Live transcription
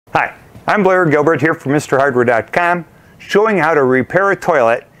Hi, I'm Blair Gilbert here from MrHardware.com, showing how to repair a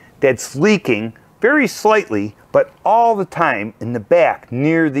toilet that's leaking very slightly but all the time in the back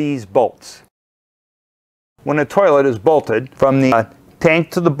near these bolts. When a toilet is bolted from the tank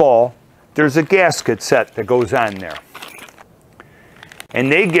to the bowl, there's a gasket set that goes on there.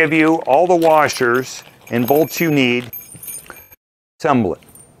 And they give you all the washers and bolts you need to assemble it.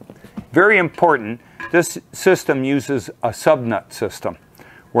 Very important, this system uses a subnut system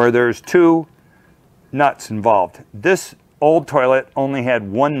where there's two nuts involved. This old toilet only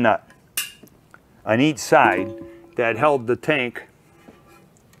had one nut on each side that held the tank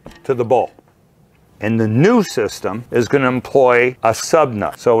to the bowl. And the new system is going to employ a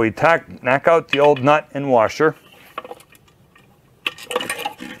subnut. So we knock out the old nut and washer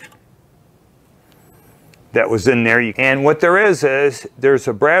that was in there. And what there is there's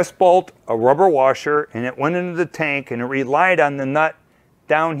a brass bolt, a rubber washer, and it went into the tank and it relied on the nut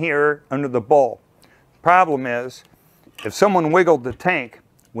down here under the bowl. Problem is, if someone wiggled the tank,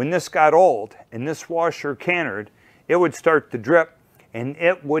 when this got old and this washer cantered, it would start to drip and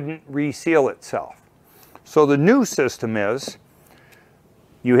it wouldn't reseal itself. So the new system is,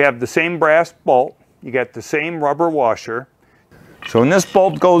 you have the same brass bolt, you got the same rubber washer. So when this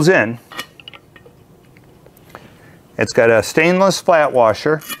bolt goes in, it's got a stainless flat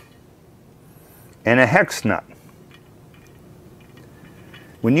washer and a hex nut.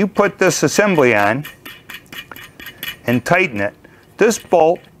 When you put this assembly on and tighten it, this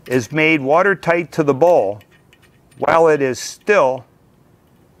bolt is made watertight to the bowl while it is still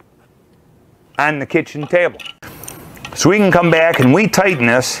on the kitchen table. So we can come back and we tighten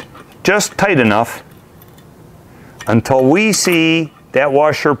this just tight enough until we see that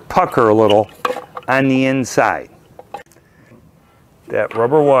washer pucker a little on the inside. That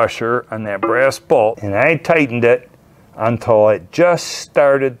rubber washer on that brass bolt, and I tightened it until it just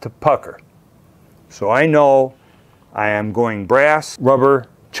started to pucker. So I know I am going brass, rubber,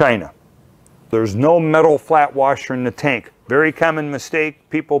 china. There's no metal flat washer in the tank. Very common mistake,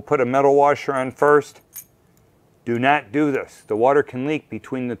 people put a metal washer on first. Do not do this. The water can leak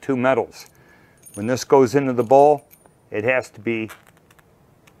between the two metals. When this goes into the bowl, it has to be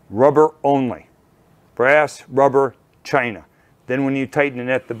rubber only. Brass, rubber, china. Then when you tighten it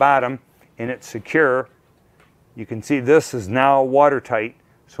at the bottom and it's secure, you can see this is now watertight.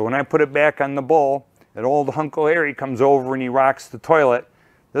 So when I put it back on the bowl, and old Uncle Harry comes over and he rocks the toilet,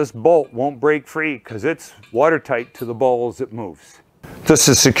 this bolt won't break free because it's watertight to the bowl as it moves. This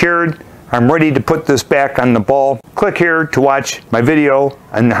is secured. I'm ready to put this back on the bowl. Click here to watch my video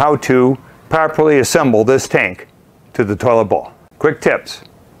on how to properly assemble this tank to the toilet bowl. Quick tips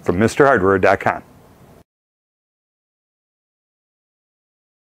from MrHardware.com.